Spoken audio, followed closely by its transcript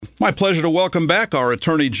My pleasure to welcome back our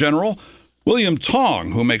Attorney General, William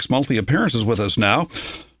Tong, who makes monthly appearances with us now.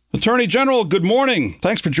 Attorney General, good morning.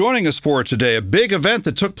 Thanks for joining us for today. A big event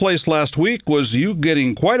that took place last week was you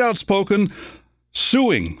getting quite outspoken,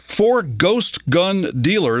 suing 4 ghost gun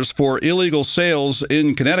dealers for illegal sales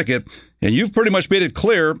in Connecticut. And you've pretty much made it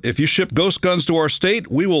clear, if you ship ghost guns to our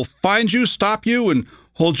state, we will find you, stop you, and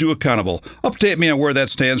hold you accountable. Update me on where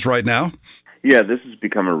that stands right now. Yeah, this has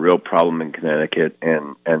become a real problem in Connecticut,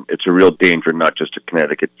 and it's a real danger not just to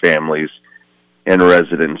Connecticut families and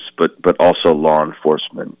residents, but also law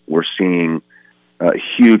enforcement. We're seeing a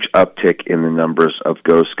huge uptick in the numbers of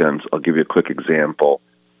ghost guns. I'll give you a quick example.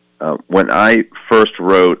 When I first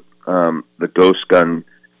wrote the ghost gun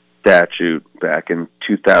statute back in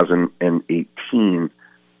 2018,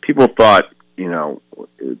 people thought it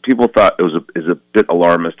was a bit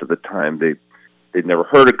alarmist at the time. They'd never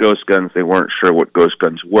heard of ghost guns. They weren't sure what ghost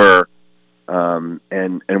guns were, and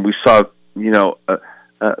we saw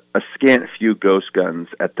a scant few ghost guns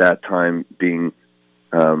at that time being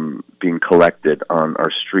collected on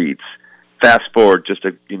our streets. Fast forward just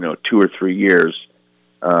 2 or 3 years,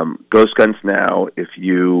 ghost guns now. If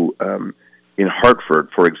you in Hartford,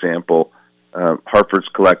 for example, Hartford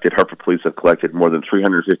police have collected more than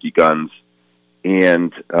 350 guns,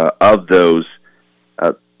 and of those,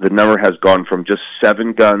 the number has gone from just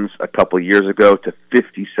 7 guns a couple of years ago to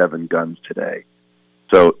 57 guns today.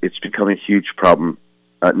 So it's become a huge problem,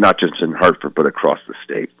 not just in Hartford, but across the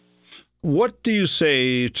state. What do you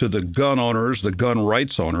say to the gun owners, the gun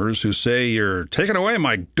rights owners, who say you're taking away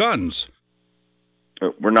my guns?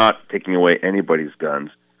 We're not taking away anybody's guns.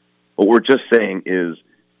 What we're just saying is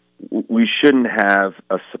we shouldn't have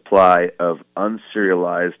a supply of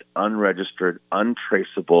unserialized, unregistered,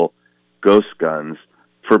 untraceable ghost guns.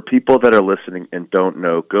 For people that are listening and don't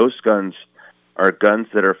know, ghost guns are guns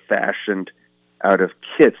that are fashioned out of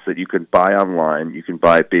kits that you can buy online. You can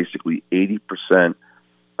buy basically 80%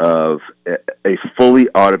 of a fully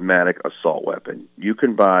automatic assault weapon. You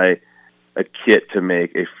can buy a kit to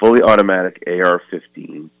make a fully automatic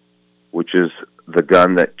AR-15, which is the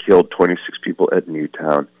gun that killed 26 people at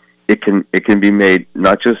Newtown. It can be made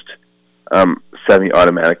not just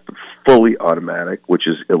semi-automatic, but fully automatic, which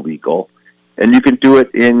is illegal. And you can do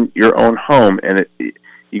it in your own home, and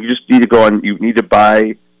you just need to go on. You need to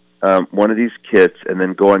buy one of these kits, and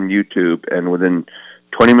then go on YouTube. And within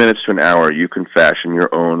 20 minutes to an hour, you can fashion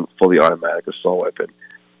your own fully automatic assault weapon.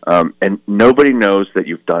 And nobody knows that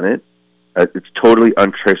you've done it. It's totally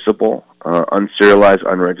untraceable, unserialized,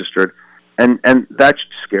 unregistered, and that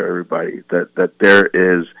should scare everybody. That there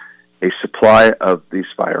is a supply of these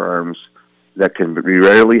firearms that can be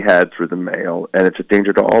readily had through the mail, and it's a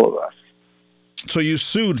danger to all of us. So you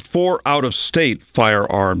sued 4 out-of-state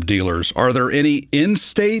firearm dealers. Are there any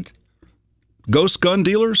in-state ghost gun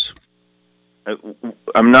dealers?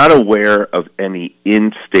 I'm not aware of any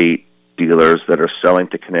in-state dealers that are selling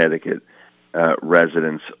to Connecticut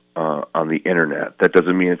residents on the internet. That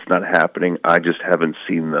doesn't mean it's not happening. I just haven't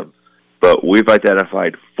seen them. But we've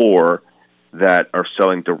identified 4 that are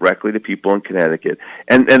selling directly to people in Connecticut.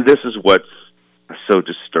 And this is what's so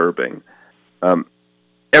disturbing.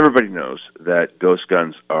 Everybody knows that ghost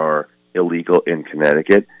guns are illegal in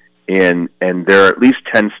Connecticut, and there are at least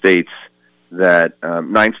 10 states that,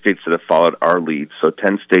 9 states that have followed our lead, so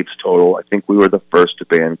 10 states total. I think we were the first to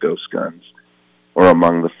ban ghost guns, or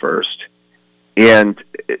among the first. And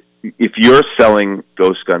if you're selling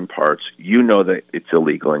ghost gun parts, you know that it's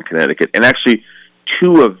illegal in Connecticut. And actually,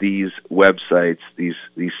 2 of these websites, these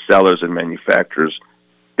sellers and manufacturers,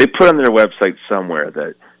 they put on their website somewhere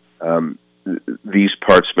that these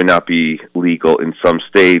parts may not be legal in some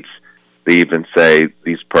states. They even say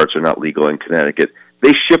these parts are not legal in Connecticut.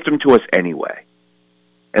 They shipped them to us anyway,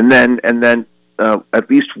 and then at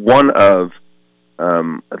least one of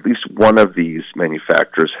these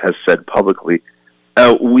manufacturers has said publicly,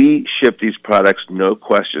 "We ship these products, no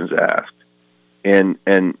questions asked, and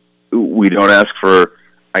we don't ask for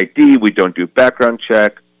ID. We don't do background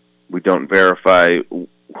check. We don't verify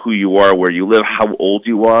who you are, where you live, how old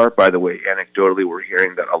you are." By the way, anecdotally, we're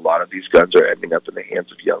hearing that a lot of these guns are ending up in the hands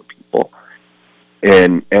of young people.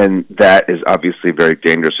 And that is obviously very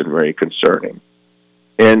dangerous and very concerning.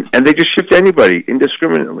 And they just ship to anybody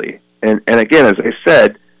indiscriminately. And again, as I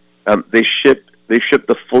said, they ship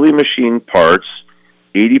the fully machined parts,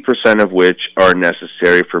 80% of which are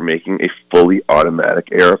necessary for making a fully automatic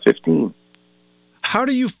AR-15. How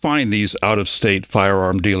do you find these out-of-state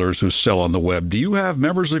firearm dealers who sell on the web? Do you have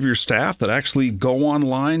members of your staff that actually go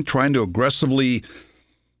online trying to aggressively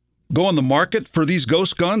go on the market for these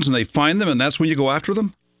ghost guns, and they find them, and that's when you go after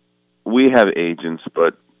them? We have agents,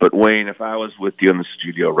 but But Wayne, if I was with you in the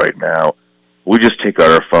studio right now, we just take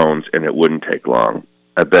out our phones and it wouldn't take long.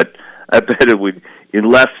 I bet it would, in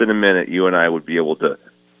less than a minute, you and I would be able to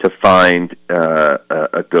find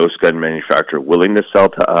a ghost gun manufacturer willing to sell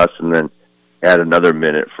to us, and then add another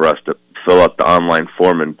minute for us to fill out the online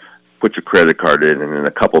form and put your credit card in, and in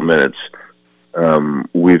a couple minutes,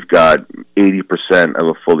 we've got 80% of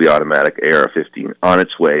a fully automatic AR-15 on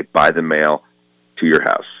its way by the mail to your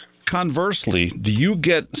house. Conversely, do you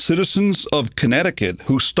get citizens of Connecticut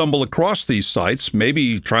who stumble across these sites,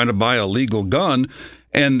 maybe trying to buy a legal gun,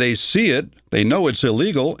 and they see it, they know it's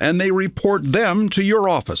illegal, and they report them to your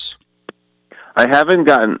office? I haven't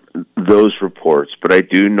gotten those reports, but I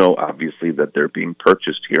do know, obviously, that they're being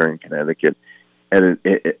purchased here in Connecticut, and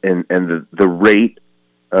the rate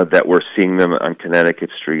that we're seeing them on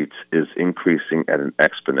Connecticut streets is increasing at an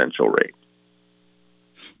exponential rate.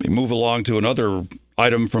 We move along to another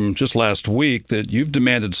item from just last week, that you've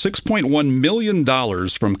demanded $6.1 million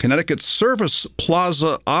from Connecticut Service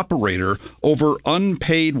Plaza operator over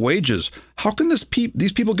unpaid wages. How can these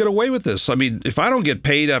people get away with this? I mean, if I don't get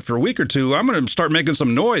paid after a week or two, I'm going to start making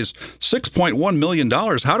some noise. $6.1 million.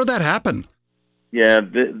 How did that happen? Yeah,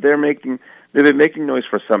 they've been making noise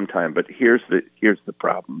for some time, but here's the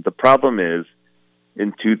problem. The problem is,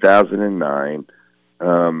 in 2009,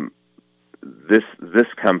 this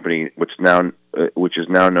company, which is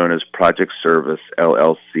now known as Project Service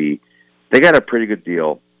LLC, they got a pretty good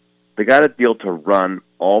deal. They got a deal to run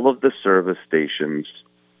all of the service stations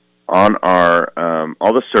on our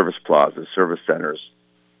all the service plazas, service centers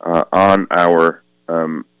on our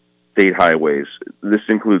state highways. This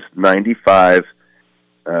includes 95,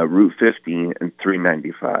 Route 15, and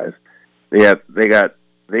 395. They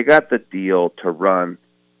got the deal to run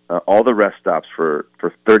all the rest stops for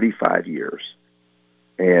 35 years.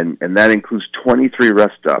 And that includes 23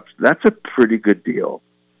 rest stops. That's a pretty good deal.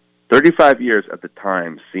 35 years at the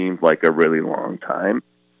time seemed like a really long time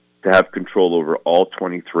to have control over all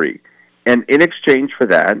 23. And in exchange for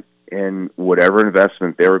that, and whatever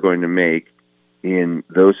investment they were going to make in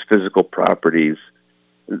those physical properties,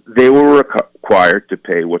 they were required to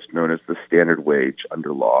pay what's known as the standard wage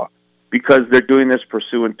under law, because they're doing this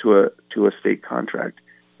pursuant to a state contract.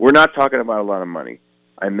 We're not talking about a lot of money.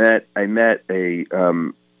 I met a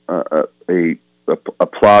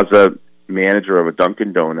plaza manager of a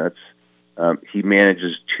Dunkin' Donuts. He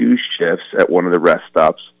manages two shifts at two of the rest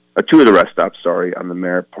stops, on the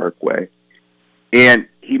Merritt Parkway, and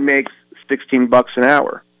he makes $16 an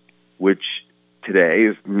hour, which today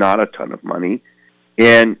is not a ton of money.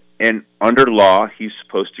 And under law, he's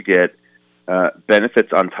supposed to get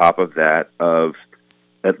benefits on top of that of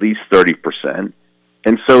at least 30%.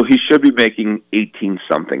 And so he should be making 18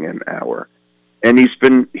 something an hour, and he's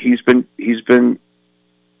been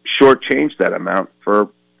shortchanged that amount for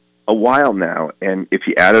a while now. And if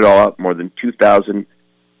you add it all up, more than 2,000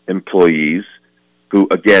 employees who,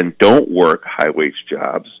 again, don't work high wage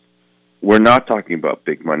jobs. We're not talking about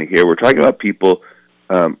big money here. We're talking about people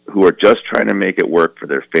who are just trying to make it work for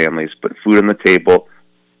their families, put food on the table.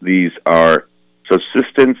 These are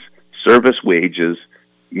subsistence service wages,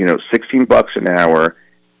 $16 an hour,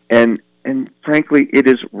 and frankly, it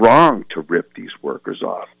is wrong to rip these workers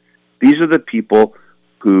off. These are the people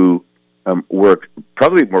who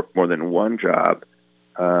probably work more than one job,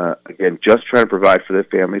 again, just trying to provide for their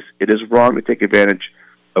families. It is wrong to take advantage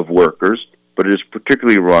of workers, but it is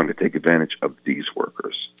particularly wrong to take advantage of these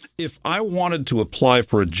workers. If I wanted to apply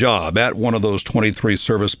for a job at one of those 23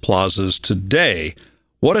 service plazas today,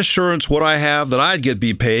 what assurance would I have that I'd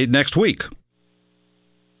be paid next week?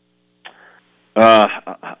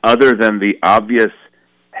 Other than the obvious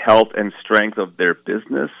health and strength of their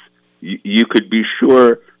business, you could be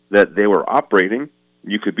sure that they were operating.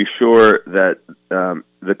 You could be sure that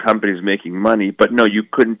the company's making money, but no, you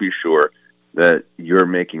couldn't be sure that you're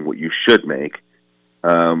making what you should make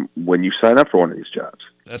when you sign up for one of these jobs.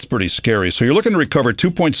 That's pretty scary. So you're looking to recover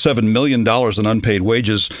 $2.7 million in unpaid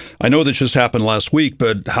wages. I know this just happened last week,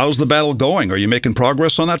 but how's the battle going? Are you making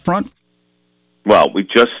progress on that front? Well, we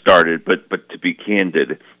just started, but to be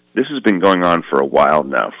candid, this has been going on for a while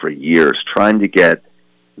now, for years, trying to get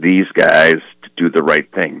these guys to do the right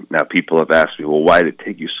thing. Now, people have asked me, well, why did it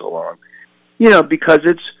take you so long? Because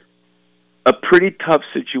it's a pretty tough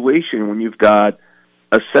situation when you've got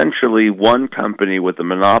essentially one company with a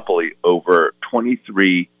monopoly over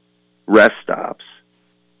 23 rest stops.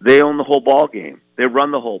 They own the whole ball game. They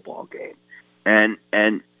run the whole ball game. And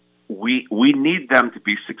we need them to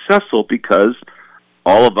be successful, because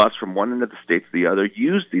all of us from one end of the state to the other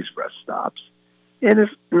use these rest stops. And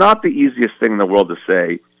it's not the easiest thing in the world to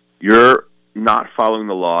say, you're not following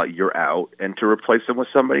the law, you're out, and to replace them with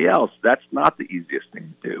somebody else. That's not the easiest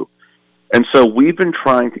thing to do. And so we've been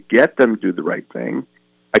trying to get them to do the right thing.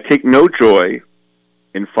 I take no joy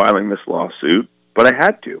in filing this lawsuit, but I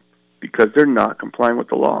had to because they're not complying with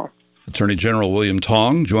the law. Attorney General William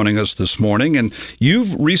Tong joining us this morning, and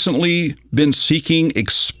you've recently been seeking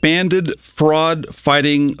expanded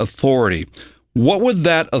fraud-fighting authority. What would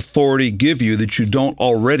that authority give you that you don't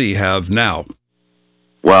already have now?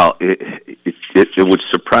 Well, it would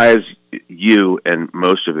surprise you and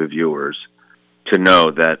most of the viewers to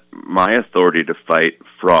know that my authority to fight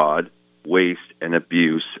fraud, waste, and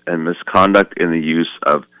abuse and misconduct in the use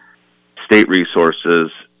of state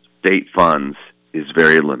resources, state funds, is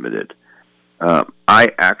very limited. I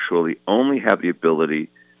actually only have the ability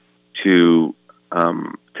to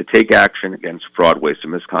take action against fraud, waste,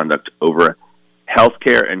 and misconduct over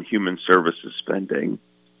healthcare and human services spending.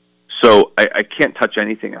 So I can't touch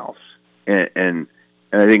anything else. And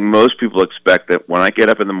I think most people expect that when I get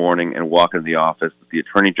up in the morning and walk into the office, the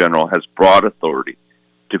Attorney General has broad authority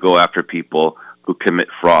to go after people who commit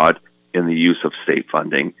fraud in the use of state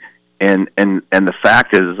funding. And the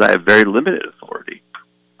fact is I have very limited authority.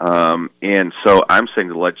 And so I'm saying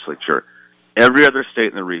to the legislature, every other state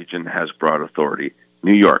in the region has broad authority.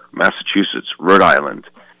 New York, Massachusetts, Rhode Island,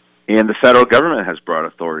 and the federal government has broad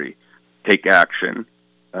authority to take action,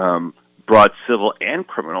 broad civil and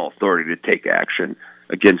criminal authority to take action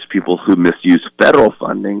against people who misuse federal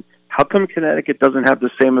funding. How come Connecticut doesn't have the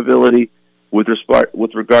same ability with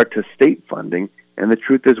regard to state funding? And the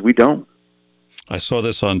truth is we don't. I saw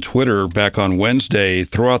this on Twitter back on Wednesday.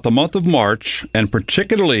 Throughout the month of March, and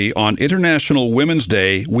particularly on International Women's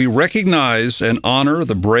Day, we recognize and honor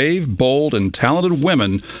the brave, bold, and talented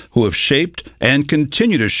women who have shaped and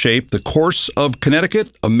continue to shape the course of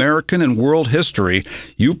Connecticut, American, and world history.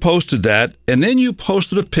 You posted that, and then you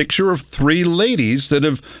posted a picture of 3 ladies that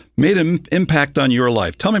have made an impact on your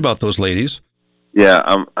life. Tell me about those ladies. Yeah,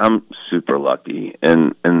 I'm super lucky.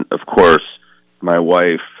 And of course, my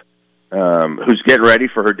wife, who's getting ready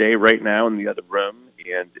for her day right now in the other room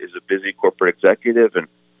and is a busy corporate executive and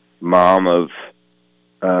mom of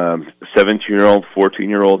a 17-year-old,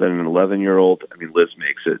 14-year-old, and an 11-year-old. I mean, Liz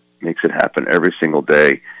makes it happen every single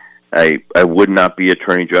day. I would not be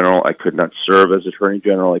Attorney General. I could not serve as Attorney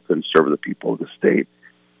General. I couldn't serve the people of the state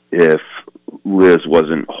if Liz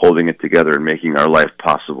wasn't holding it together and making our life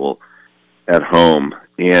possible at home.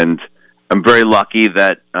 And I'm very lucky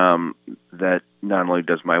that that not only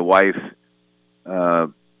does my wife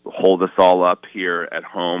hold us all up here at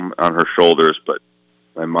home on her shoulders, but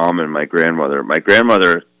my mom and my grandmother. My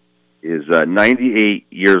grandmother is 98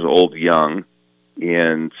 years old young,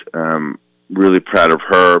 and really proud of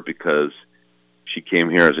her because she came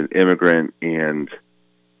here as an immigrant, and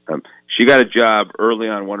she got a job early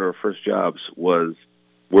on. One of her first jobs was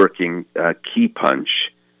working key punch.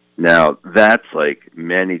 Now, that's like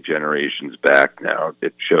many generations back now.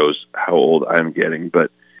 It shows how old I'm getting.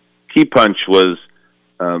 But Key Punch was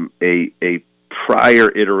a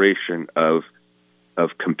prior iteration of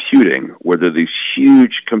computing, where there are these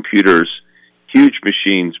huge computers, huge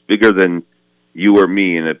machines, bigger than you or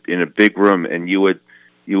me in a big room, and you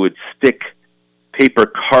would stick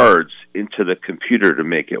paper cards into the computer to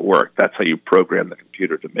make it work. That's how you program the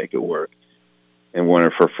computer to make it work. And one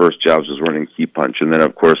of her first jobs was running Key Punch. And then,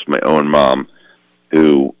 of course, my own mom,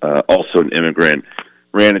 who also an immigrant,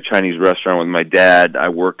 ran a Chinese restaurant with my dad. I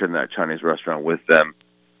worked in that Chinese restaurant with them.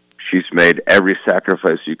 She's made every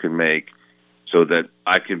sacrifice you can make so that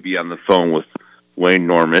I can be on the phone with Wayne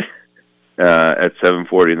Norman at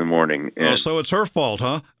 7:40 in the morning. And so it's her fault,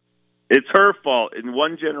 huh? It's her fault in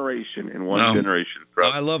one generation. Generation.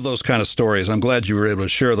 I love those kind of stories. I'm glad you were able to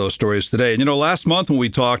share those stories today. And, you know, last month when we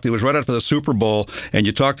talked, it was right after the Super Bowl, and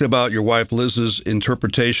you talked about your wife Liz's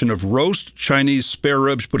interpretation of roast Chinese spare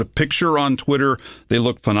ribs. You put a picture on Twitter. They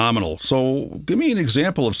look phenomenal. So give me an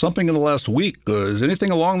example of something in the last week. Is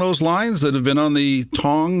anything along those lines that have been on the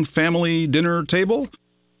Tong family dinner table?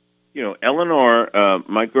 You know, Eleanor,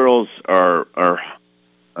 my girls are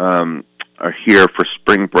here for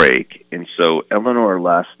spring break, and so Eleanor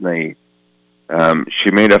last night, she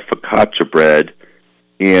made a focaccia bread,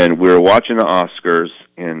 and we were watching the Oscars,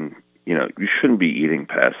 and, you know, you shouldn't be eating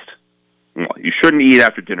past. Well, you shouldn't eat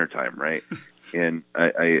after dinner time, right? And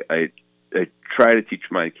I try to teach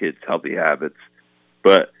my kids healthy habits,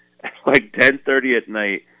 but at like 10:30 at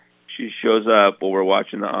night, she shows up while we're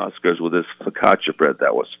watching the Oscars with this focaccia bread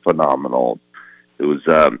that was phenomenal. It was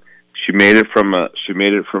she made it from a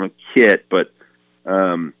kit, but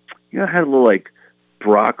it had a little like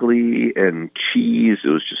broccoli and cheese. It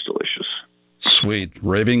was just delicious. Sweet.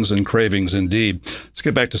 Ravings and cravings indeed. Let's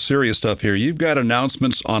get back to serious stuff here. You've got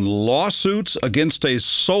announcements on lawsuits against a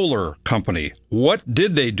solar company. What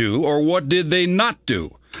did they do or what did they not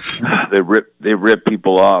do? They rip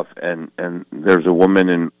people off, and there's a woman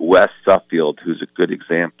in West Suffield who's a good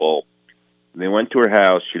example. They went to her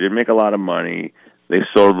house. She didn't make a lot of money. They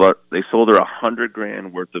sold her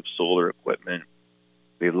 $100,000 worth of solar equipment.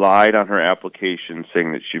 They lied on her application,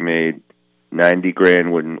 saying that she made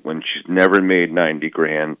 $90,000 when she's never made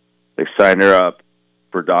 $90,000. They signed her up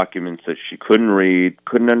for documents that she couldn't read,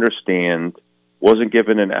 couldn't understand, wasn't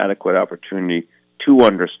given an adequate opportunity to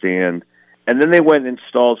understand. And then they went and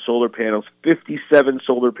installed solar panels, 57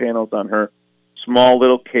 solar panels on her small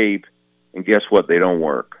little cape, and guess what? They don't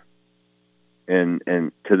work. And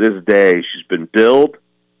to this day, she's been billed,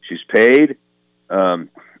 she's paid.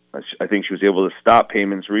 I think she was able to stop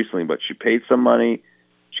payments recently, but she paid some money,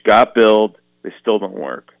 she got billed, they still don't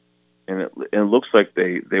work. And it looks like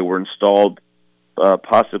they were installed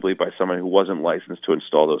possibly by someone who wasn't licensed to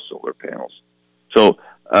install those solar panels. So,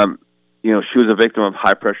 she was a victim of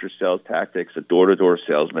high-pressure sales tactics, a door-to-door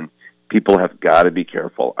salesman. People have got to be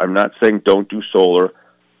careful. I'm not saying don't do solar.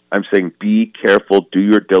 I'm saying be careful, do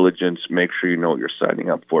your diligence, make sure you know what you're signing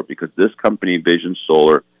up for, because this company, Vision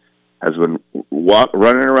Solar, has been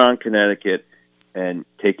running around Connecticut and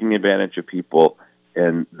taking advantage of people,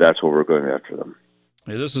 and that's what we're going after them.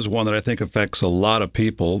 Hey, this is one that I think affects a lot of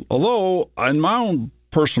people. Although, in my own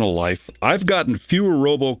personal life, I've gotten fewer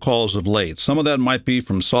robocalls of late. Some of that might be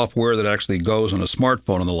from software that actually goes on a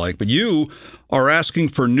smartphone and the like, but you are asking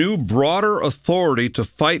for new, broader authority to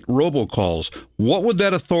fight robocalls. What would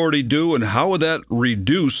that authority do, and how would that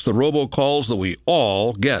reduce the robocalls that we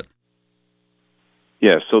all get?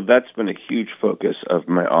 Yeah, so that's been a huge focus of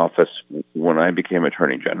my office when I became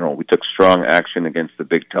Attorney General. We took strong action against the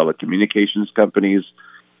big telecommunications companies,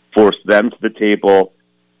 forced them to the table,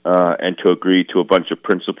 and to agree to a bunch of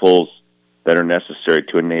principles that are necessary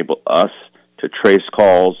to enable us to trace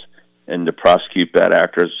calls and to prosecute bad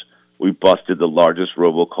actors. We busted the largest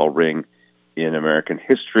robocall ring in American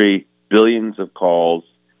history, billions of calls,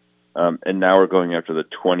 and now we're going after the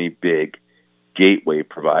 20 big gateway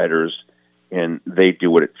providers, and they do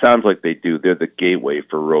what it sounds like they do. They're the gateway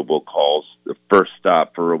for robocalls, the first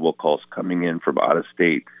stop for robocalls coming in from out of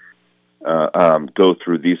state. Go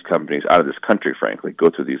through these companies, out of this country, frankly, go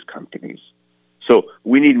through these companies. So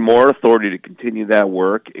we need more authority to continue that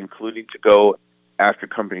work, including to go after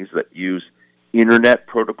companies that use internet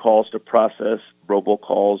protocols to process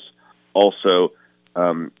robocalls, also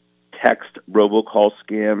text robocall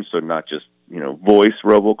scams, so not just voice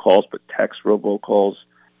robocalls, but text robocalls.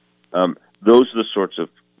 Those are the sorts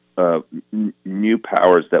of new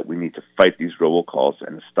powers that we need to fight these robocalls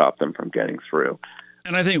and stop them from getting through.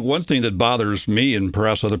 And I think one thing that bothers me, and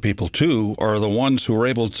perhaps other people too, are the ones who are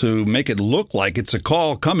able to make it look like it's a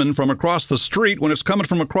call coming from across the street when it's coming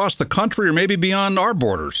from across the country or maybe beyond our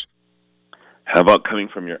borders. How about coming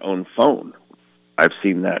from your own phone? I've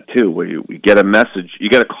seen that too, where you get a message, you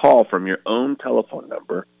get a call from your own telephone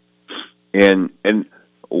number, and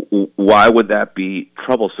why would that be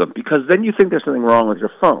troublesome? Because then you think there's something wrong with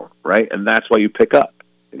your phone, right? And that's why you pick up.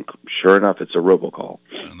 And sure enough, it's a robocall.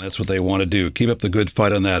 And that's what they want to do. Keep up the good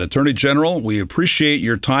fight on that. Attorney General, we appreciate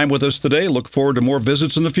your time with us today. Look forward to more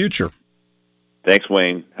visits in the future. Thanks,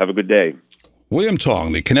 Wayne. Have a good day. William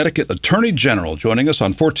Tong, the Connecticut Attorney General, joining us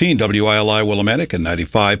on 14 WILI Willimantic and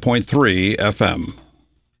 95.3 FM.